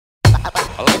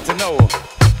I'd like to know,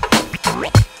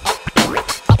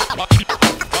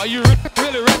 are you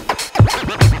really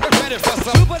ready for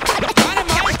some super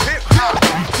dynamite?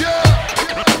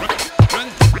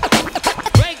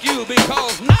 Thank you,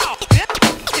 because now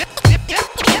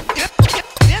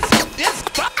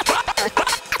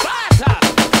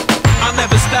I'll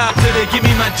never stop till they give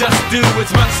me my just due.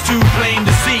 It's much too plain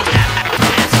to see.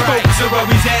 Folks are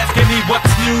always asking me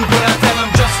what's new, but I tell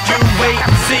them just you wait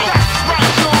and see.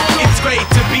 It's great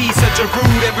to be such a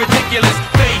rude and ridiculous,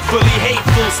 faithfully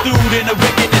hateful student of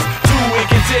wickedness. Too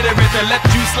inconsiderate to let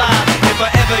you slide if I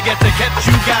ever get to catch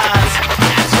you guys.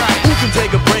 Who can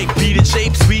take a break, beat in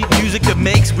shape, sweet music that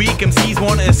makes weak MCs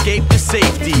wanna escape to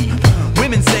safety.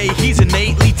 Women say he's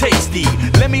innately tasty.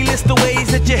 Let me list the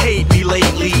ways that you hate me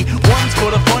lately. One's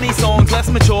for the funny songs less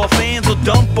mature fans will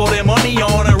dump all their money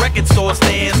on a record store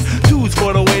stands. Two's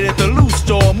for the way that the loose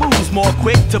store moves more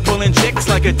quick to pulling chicks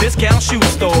like a discount shoe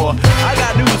store. I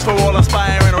got news for all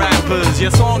aspiring rappers.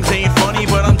 Your songs ain't funny,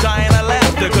 but I'm dying of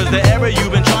laughter, cause the era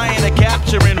you've been trying to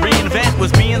capture and reinvent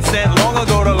was being sent long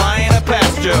ago to lie in a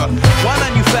pasture. Why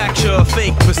manufacture a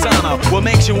fake persona? What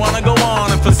makes you wanna go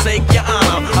on and forsake your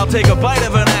honor? I'll take a bite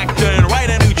of an actor and write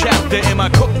a new chapter in my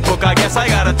cookbook. I guess I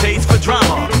got a taste for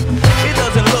drama. It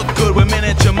doesn't look good when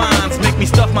miniature minds make me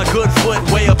stuff my good foot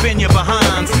way up in your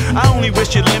behinds. I only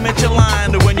wish you'd limit your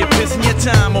line to when you're pissing your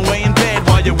time away in bed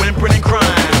while you're whimpering and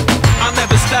crying. I'll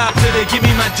never stop till they give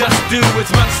me my just due.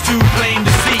 It's much too plain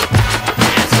to see.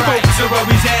 Folks are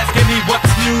always asking me what's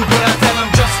new, but I tell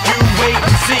them just you wait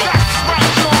and see.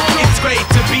 It's great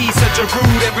to be such a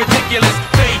rude and ridiculous,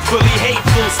 faithfully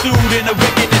hateful student of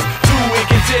wickedness. Too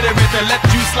inconsiderate to let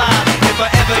you slide if I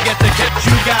ever get to catch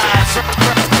you guys.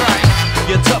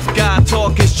 Your tough guy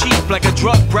talk is cheap, like a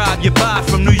drug bribe you buy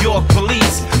from New York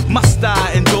police. Must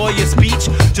I endure your speech?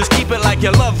 Just keep it like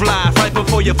your love life right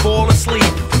before you fall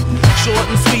asleep. Short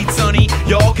and sweet, sonny,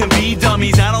 y'all can be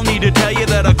dummies. I don't need to tell you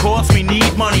that of course we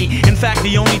need money. In fact,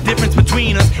 the only difference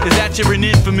between us is that you're an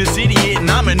infamous idiot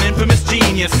and I'm an infamous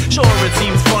genius. Sure, it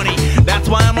seems funny, that's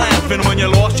why I'm laughing when you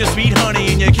lost your sweet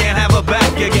honey and you can't have her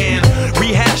back again.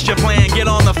 Rehash your plan, get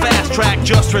on the fast track,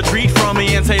 just retreat from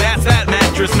me and say that's that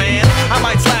mattress, man. I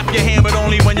might slap your hand, but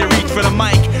only when you reach for the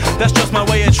mic. That's just my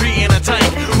way of treating a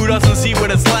tyke who doesn't see what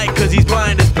it's like, cause he's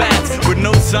blind as bats with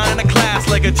no sign of class,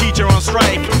 like a teacher on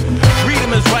strike. Read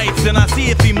him his rights and I see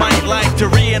if he might like to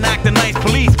reenact a nice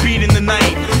police beat in the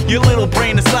night. Your little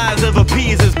brain the size of a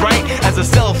pea is as bright as a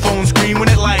cell phone screen when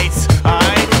it lights,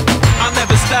 alright? I'll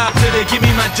never stop till they give me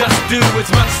my just due.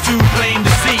 It's much too plain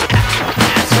to see.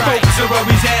 Folks are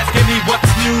always asking me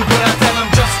what's new, but I tell them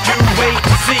just you wait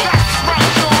and see.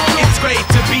 It's great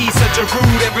to be such a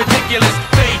rude and ridiculous,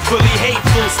 faithfully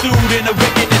hateful student of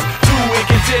wickedness. Too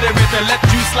inconsiderate to let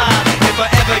you slide if I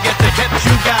ever get to catch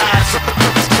you guys.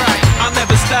 I'll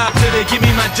never stop till they give me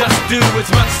my just due.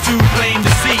 It's much too plain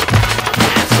to see.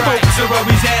 Folks are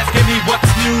always asking me what's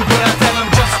new, but I tell them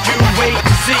just you wait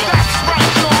and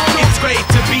see.